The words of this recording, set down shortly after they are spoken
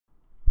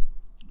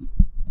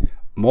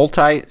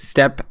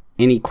Multi-step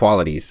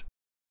inequalities.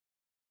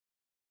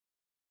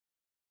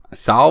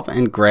 Solve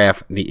and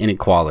graph the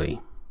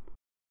inequality.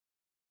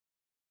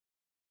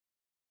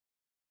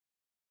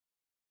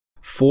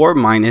 4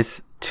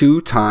 minus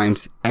 2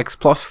 times x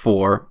plus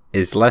 4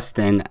 is less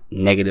than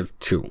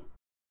 -2.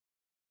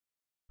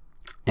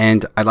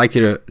 And I'd like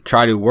you to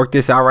try to work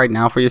this out right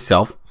now for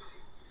yourself.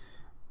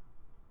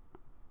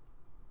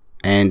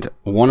 And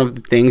one of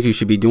the things you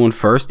should be doing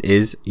first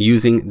is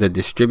using the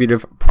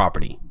distributive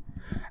property.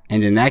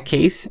 And in that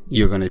case,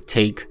 you're going to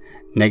take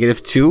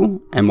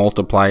 -2 and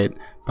multiply it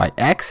by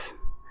x,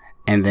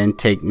 and then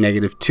take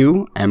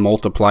 -2 and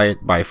multiply it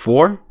by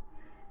 4,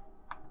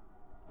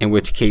 in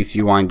which case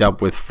you wind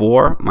up with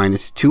 4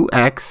 minus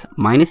 2x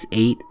minus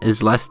 8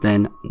 is less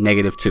than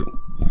 -2.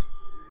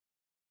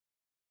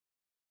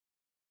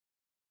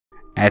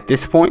 At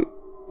this point,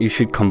 you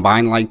should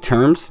combine like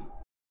terms.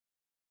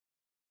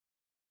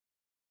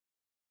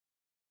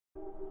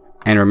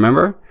 And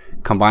remember,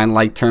 combine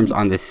like terms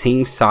on the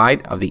same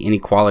side of the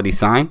inequality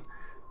sign.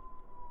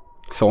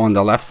 So on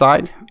the left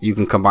side, you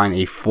can combine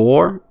a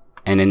 4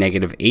 and a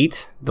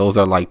 -8. Those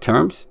are like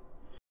terms.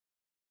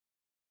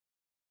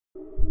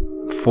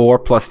 4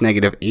 plus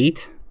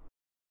 -8.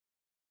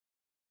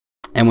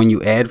 And when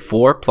you add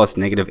 4 plus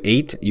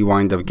 -8, you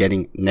wind up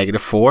getting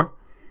 -4.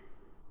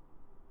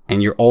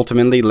 And you're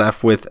ultimately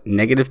left with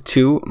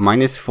 -2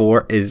 minus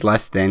 4 is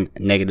less than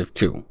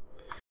 -2.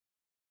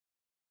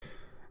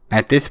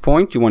 At this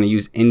point, you want to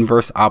use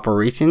inverse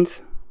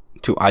operations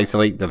to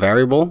isolate the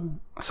variable.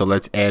 So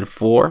let's add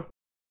 4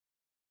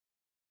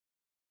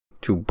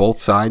 to both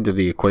sides of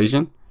the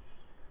equation.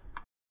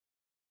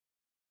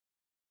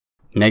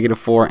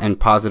 -4 and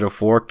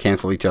 +4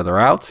 cancel each other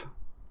out.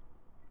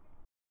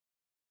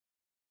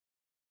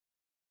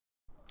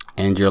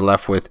 And you're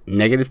left with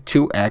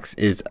 -2x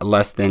is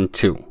less than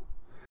 2.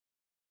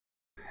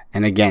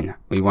 And again,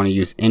 we want to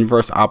use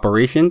inverse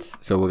operations.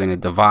 So we're going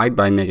to divide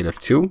by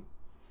 -2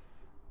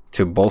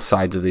 to both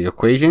sides of the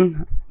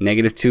equation.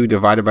 -2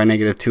 divided by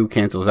 -2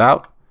 cancels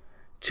out.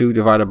 2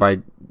 divided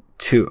by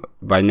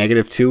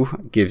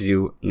 -2 gives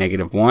you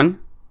 -1.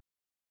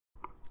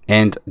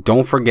 And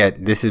don't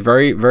forget, this is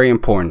very, very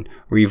important.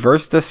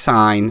 Reverse the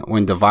sign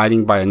when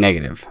dividing by a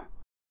negative.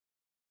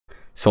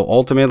 So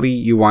ultimately,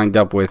 you wind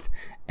up with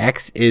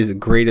x is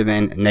greater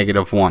than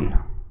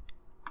 -1.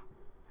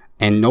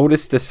 And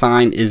notice the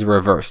sign is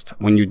reversed.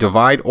 When you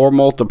divide or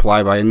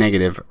multiply by a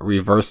negative,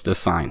 reverse the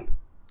sign.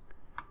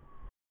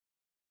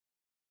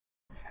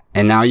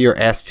 And now you're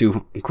asked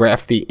to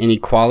graph the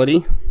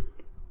inequality.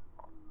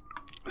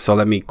 So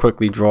let me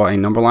quickly draw a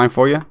number line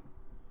for you.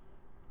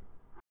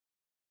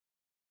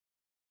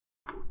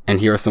 And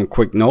here are some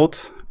quick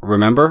notes.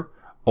 Remember,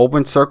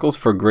 open circles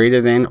for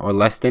greater than or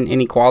less than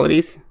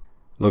inequalities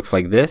looks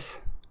like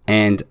this.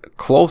 And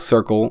closed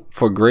circle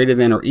for greater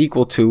than or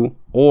equal to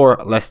or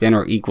less than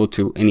or equal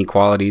to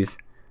inequalities,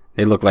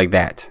 they look like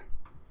that.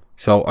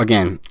 So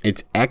again,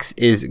 it's x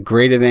is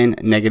greater than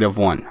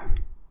 -1.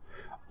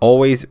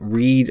 Always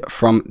read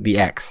from the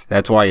x.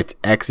 That's why it's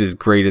x is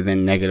greater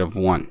than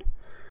 -1.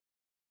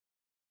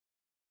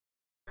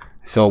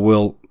 So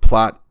we'll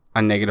plot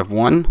a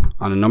 -1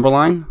 on a number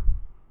line.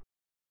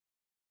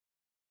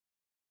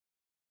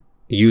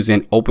 Use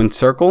an open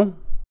circle.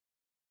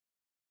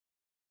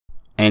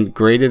 And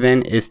greater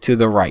than is to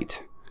the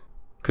right,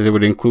 because it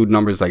would include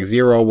numbers like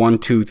 0, 1,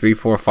 2, 3,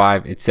 4,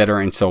 5,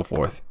 etc. and so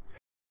forth.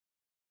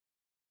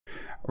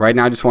 Right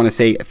now, I just want to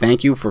say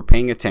thank you for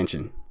paying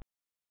attention.